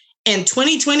ways. And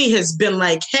 2020 has been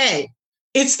like, hey,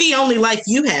 it's the only life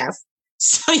you have.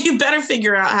 So you better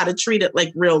figure out how to treat it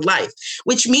like real life,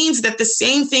 which means that the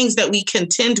same things that we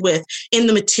contend with in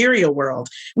the material world,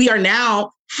 we are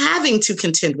now having to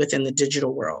contend with in the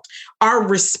digital world. Our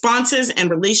responses and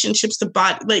relationships to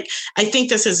body, like, I think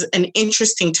this is an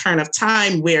interesting turn of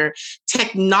time where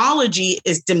technology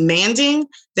is demanding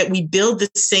that we build the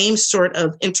same sort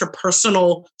of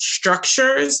interpersonal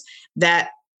structures that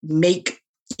make,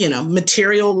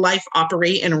 material life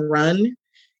operate and run.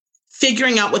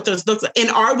 Figuring out what those look like. And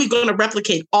are we going to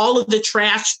replicate all of the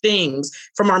trash things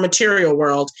from our material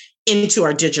world into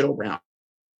our digital realm?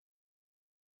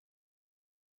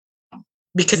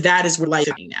 Because that is where life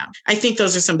is now. I think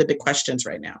those are some of the big questions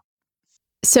right now.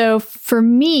 So for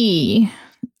me,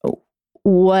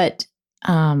 what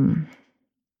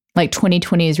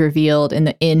 2020 has revealed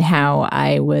in how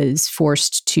I was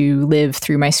forced to live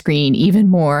through my screen even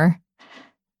more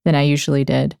than I usually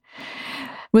did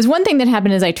was one thing that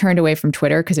happened is I turned away from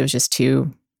Twitter because it was just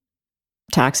too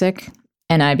toxic,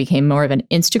 and I became more of an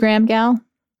Instagram gal.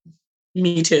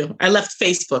 Me too. I left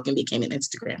Facebook and became an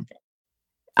Instagram gal.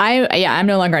 I'm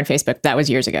no longer on Facebook. That was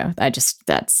years ago.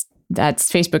 That's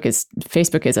Facebook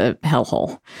is a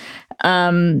hellhole.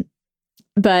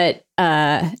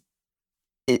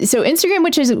 So Instagram,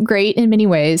 which is great in many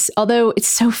ways, although it's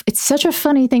such a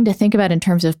funny thing to think about in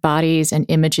terms of bodies and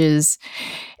images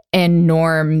and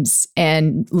norms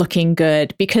and looking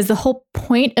good, because the whole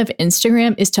point of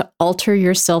Instagram is to alter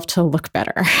yourself to look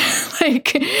better.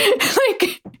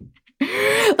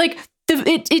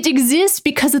 It exists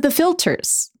because of the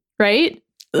filters, right?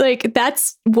 Like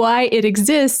that's why it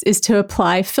exists, is to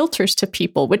apply filters to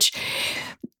people, which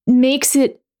makes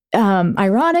it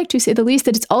ironic, to say the least,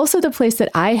 that it's also the place that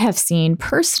I have seen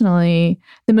personally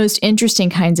the most interesting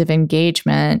kinds of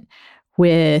engagement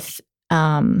with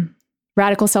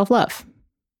radical self-love,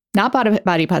 not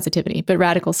body positivity, but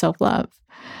radical self-love.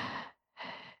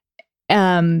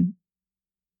 I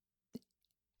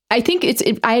think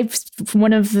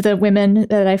one of the women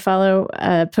that I follow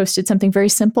posted something very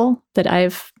simple that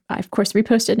I've of course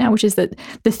reposted now, which is that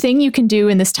the thing you can do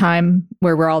in this time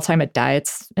where we're all talking about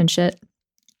diets and shit,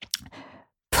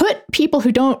 put people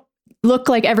who don't look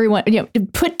like everyone,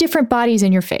 put different bodies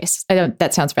in your face.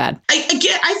 That sounds bad. I think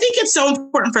it's so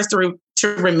important for us to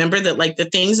remember that like the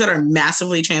things that are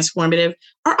massively transformative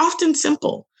are often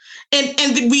simple, and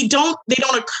they don't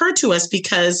occur to us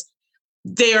because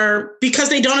they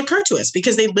don't occur to us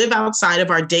because they live outside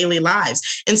of our daily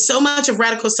lives. And so much of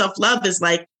radical self-love is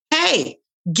like, hey,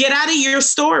 get out of your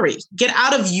story, get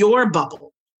out of your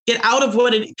bubble, get out of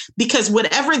because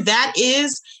whatever that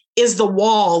is the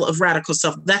wall of radical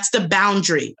self. That's the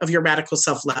boundary of your radical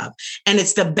self-love. And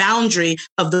it's the boundary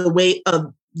of the way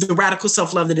of the radical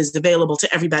self-love that is available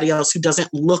to everybody else who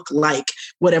doesn't look like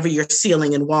whatever your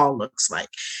ceiling and wall looks like.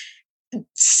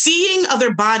 Seeing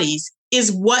other bodies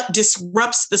is what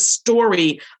disrupts the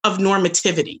story of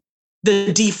normativity,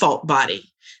 the default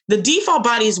body. The default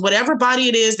body is whatever body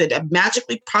it is that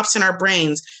magically pops in our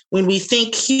brains when we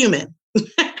think human,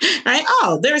 right?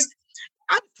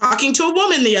 I'm talking to a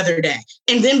woman the other day.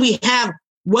 And then we have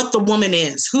what the woman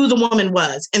is, who the woman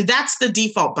was. And that's the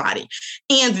default body.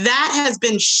 And that has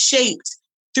been shaped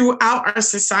throughout our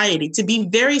society to be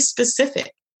very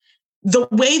specific. The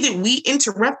way that we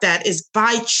interrupt that is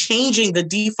by changing the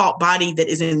default body that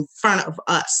is in front of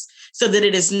us so that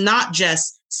it is not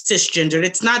just cisgendered,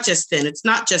 it's not just thin, it's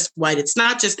not just white, it's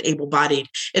not just able-bodied,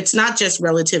 it's not just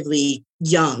relatively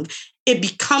young. It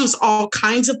becomes all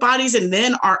kinds of bodies, and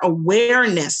then our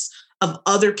awareness of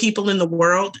other people in the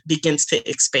world begins to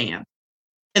expand.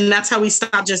 And that's how we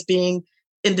stop just being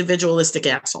individualistic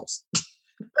assholes.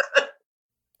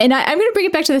 And I'm going to bring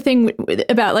it back to the thing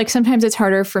about like, sometimes it's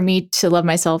harder for me to love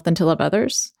myself than to love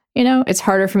ophers. It's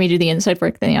harder for me to do the inside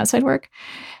work than the outside work.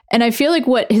 And I feel like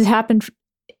what has happened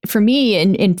for me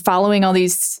in following all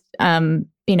these,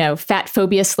 fat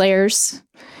phobia slayers,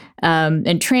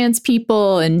 and trans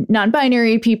people and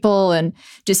non-binary people and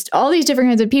just all these different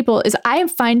kinds of people is I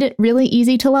find it really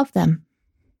easy to love them.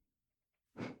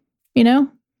 You know,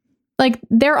 like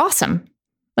they're awesome.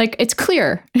 Like it's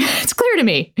clear. It's clear to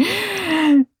me.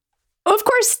 Of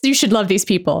course you should love these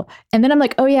people. And then I'm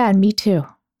like, oh yeah, and me too.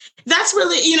 That's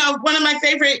really, one of my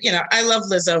favorite, I love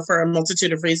Lizzo for a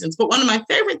multitude of reasons, but one of my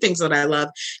favorite things that I love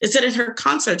is that in her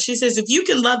concert, she says, if you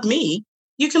can love me,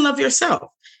 you can love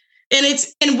yourself. And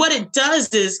what it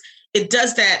does is it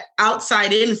does that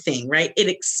outside in thing, right? It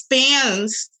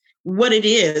expands what it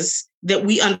is that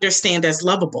we understand as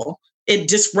lovable. It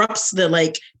disrupts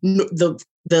the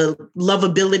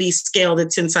lovability scale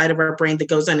that's inside of our brain that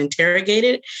goes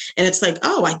uninterrogated. And it's like,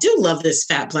 oh, I do love this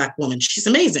fat Black woman. She's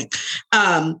amazing.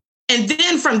 And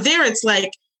then from there, it's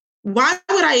like, why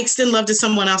would I extend love to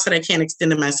someone else that I can't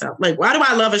extend to myself? Like, why do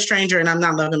I love a stranger and I'm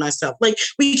not loving myself? Like,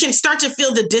 we can start to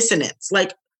feel the dissonance.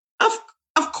 Like, of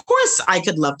course I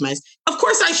could love myself. Of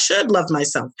course I should love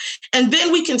myself. And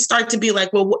then we can start to be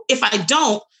like, well, if I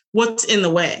don't, what's in the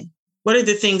way? What are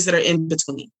the things that are in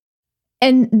between?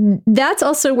 And that's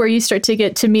also where you start to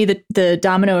get, to me, the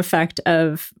domino effect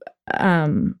of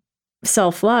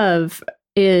self-love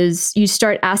is you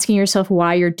start asking yourself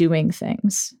why you're doing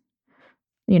things.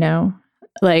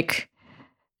 Like,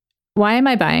 why am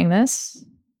I buying this?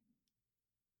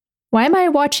 Why am I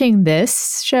watching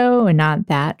this show and not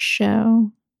that show?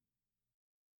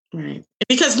 Right.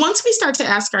 Because once we start to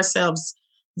ask ourselves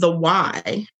the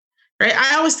why, right?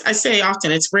 I say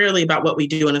often, it's rarely about what we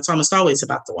do, and it's almost always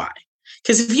about the why.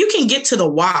 Because if you can get to the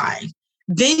why,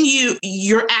 then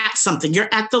you're at something. You're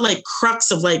at the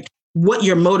crux of what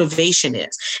your motivation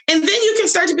is. And then you can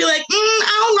start to be like,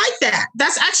 I don't like that.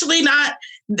 That's actually not,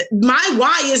 my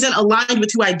why isn't aligned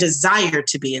with who I desire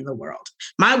to be in the world.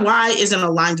 My why isn't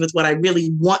aligned with what I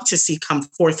really want to see come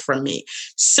forth from me.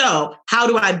 So how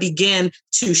do I begin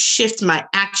to shift my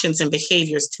actions and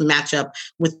behaviors to match up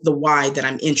with the why that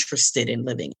I'm interested in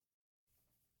living?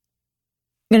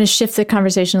 I'm going to shift the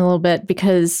conversation a little bit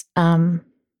because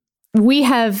we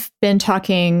have been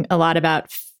talking a lot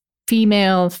about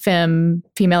female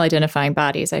identifying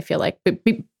bodies, I feel like,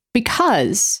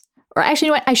 because, or actually,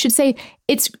 you know what, I should say,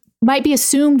 it's might be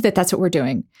assumed that that's what we're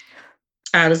doing.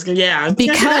 Because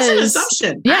that's an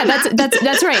assumption. Yeah,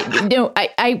 that's right.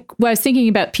 I was thinking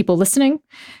about people listening,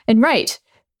 and right,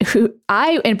 but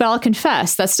I'll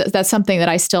confess that's something that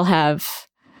I still have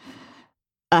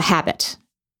a habit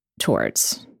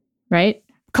towards. Right,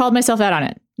 called myself out on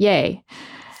it. Yay.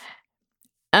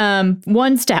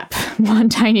 One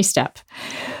tiny step.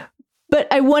 But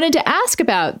I wanted to ask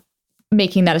about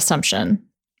making that assumption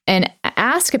and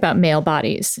ask about male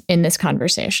bodies in this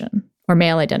conversation, or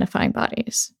male identifying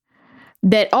bodies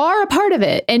that are a part of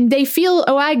it. And they feel,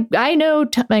 I know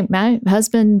my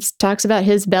husband talks about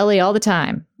his belly all the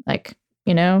time. I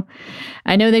know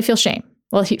they feel shame.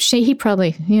 Well, he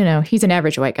probably, he's an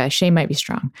average white guy. Shame might be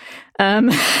strong.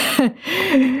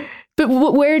 But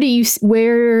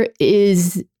where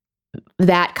is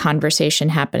that conversation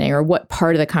happening, or what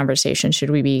part of the conversation should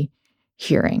we be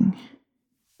hearing?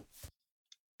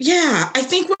 Yeah, I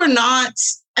think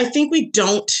we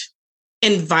don't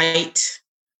invite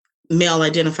male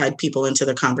identified people into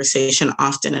the conversation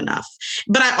often enough.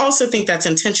 But I also think that's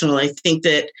intentional. I think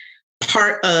that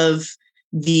part of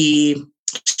the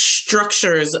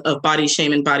structures of body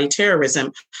shame and body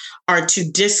terrorism are to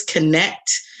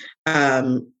disconnect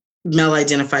male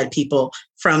identified people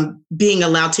from being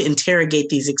allowed to interrogate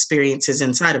these experiences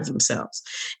inside of themselves.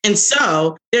 And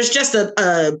so there's just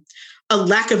a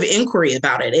lack of inquiry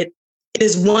about it. It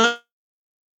is one of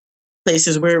the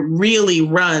places where it really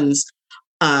runs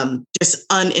just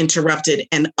uninterrupted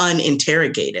and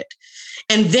uninterrogated.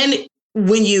 And then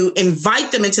when you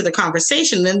invite them into the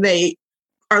conversation, then they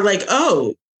are like,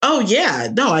 oh yeah,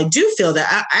 no, I do feel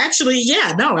that. I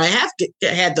have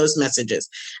had those messages.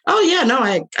 Oh yeah, no,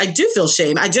 I do feel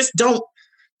shame.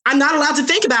 I'm not allowed to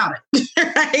think about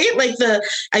it, right?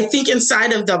 I think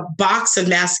inside of the box of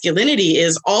masculinity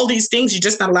is all these things you're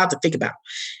just not allowed to think about.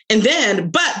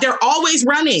 But they're always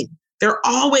running. They're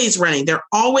always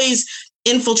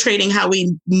infiltrating how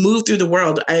we move through the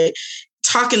world. I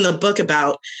talk in the book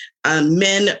about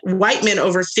white men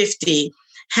over 50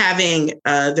 having,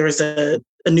 there was a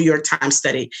New York Times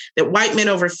study that white men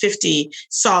over 50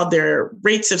 saw their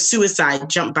rates of suicide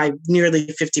jump by nearly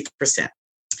 50%.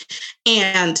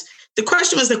 And the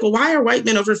question was well, why are white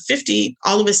men over 50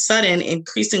 all of a sudden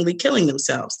increasingly killing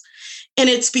themselves? And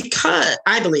it's because,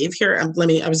 I believe,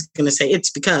 it's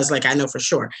because, I know for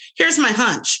sure. Here's my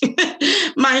hunch.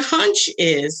 My hunch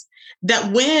is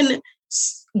that when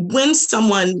when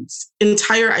someone's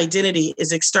entire identity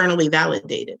is externally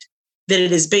validated, that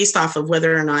it is based off of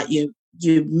whether or not you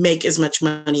make as much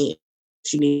money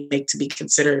as you need to make to be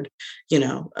considered,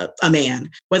 a man,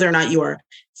 whether or not you are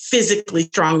physically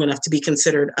strong enough to be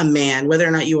considered a man, whether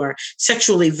or not you are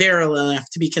sexually virile enough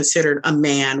to be considered a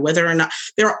man, whether or not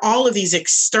there are all of these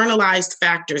externalized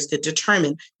factors that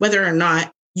determine whether or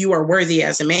not you are worthy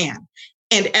as a man.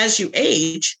 And as you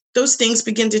age, those things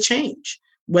begin to change.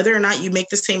 Whether or not you make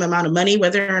the same amount of money,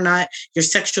 whether or not you're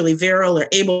sexually virile or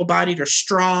able-bodied or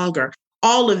strong, or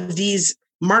all of these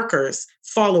markers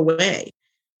fall away.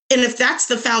 And if that's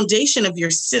the foundation of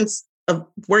your sense of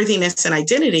worthiness and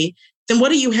identity, then what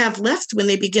do you have left when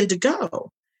they begin to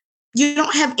go? You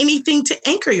don't have anything to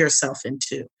anchor yourself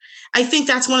into. I think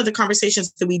that's one of the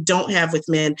conversations that we don't have with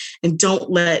men, and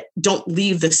don't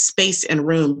leave the space and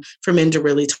room for men to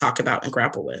really talk about and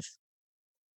grapple with.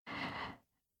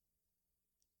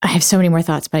 I have so many more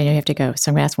thoughts, but I know you have to go. So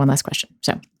I'm going to ask one last question.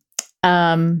 So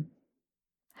I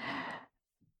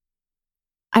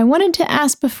wanted to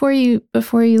ask before you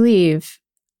leave,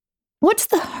 what's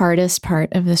the hardest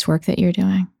part of this work that you're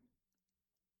doing?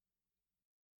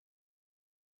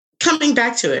 Coming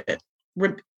back to it,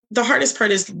 the hardest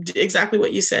part is exactly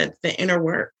what you said, the inner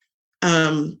work.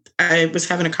 I was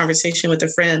having a conversation with a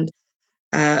friend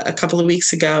a couple of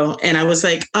weeks ago, and I was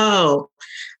like, oh,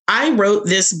 I wrote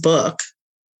this book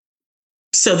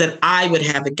so that I would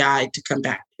have a guide to come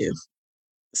back to,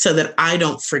 so that I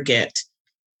don't forget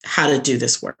how to do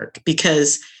this work,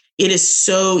 because it is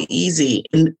so easy.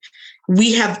 And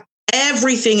we have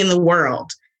everything in the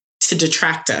world to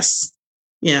detract us,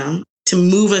 to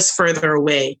move us further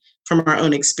away from our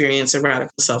own experience of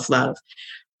radical self-love.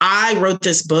 I wrote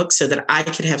this book so that I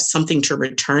could have something to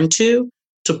return to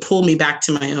pull me back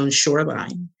to my own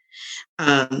shoreline.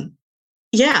 Living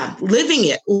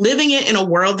it in a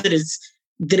world that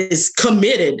is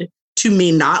committed to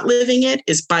me not living it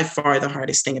is by far the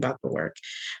hardest thing about the work.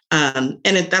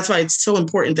 That's why it's so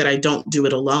important that I don't do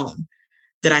it alone,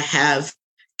 that I have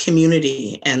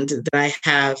community, and that I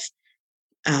have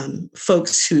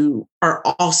folks who are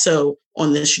also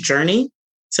on this journey,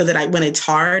 so that when it's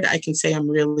hard, I can say I'm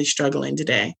really struggling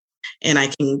today. And I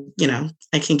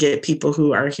can get people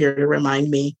who are here to remind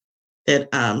me that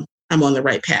I'm on the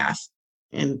right path,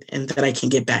 and that I can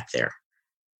get back there.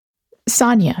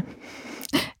 Sonya,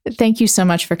 thank you so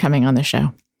much for coming on the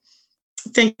show.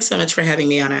 Thanks so much for having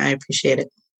me on. I appreciate it.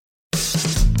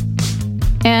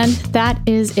 And that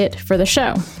is it for the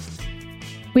show.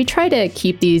 We try to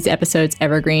keep these episodes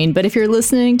evergreen, but if you're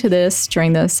listening to this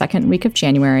during the second week of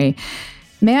January,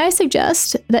 may I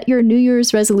suggest that your New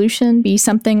Year's resolution be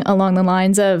something along the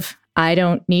lines of, I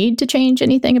don't need to change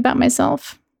anything about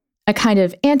myself? A kind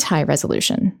of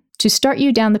anti-resolution to start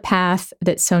you down the path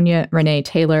that Sonya Renee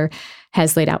Taylor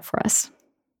has laid out for us.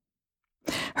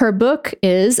 Her book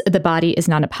is The Body is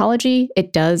Not an Apology.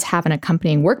 It does have an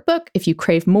accompanying workbook if you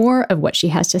crave more of what she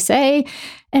has to say,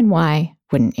 and why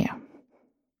wouldn't you?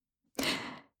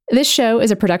 This show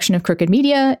is a production of Crooked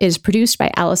Media, is produced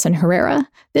by Allison Herrera.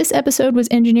 This episode was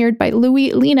engineered by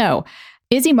Louis Lino.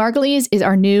 Izzy Margulies is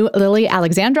our new Lily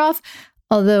Alexandrov,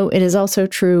 although it is also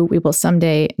true we will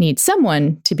someday need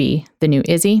someone to be the new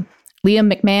Izzy.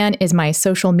 Liam McMahon is my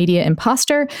social media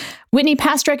imposter. Whitney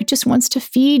Pastrick just wants to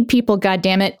feed people,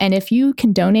 goddammit, and if you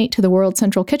can donate to the World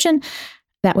Central Kitchen,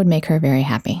 that would make her very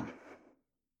happy.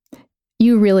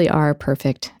 You really are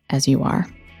perfect as you are.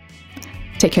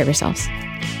 Take care of yourselves.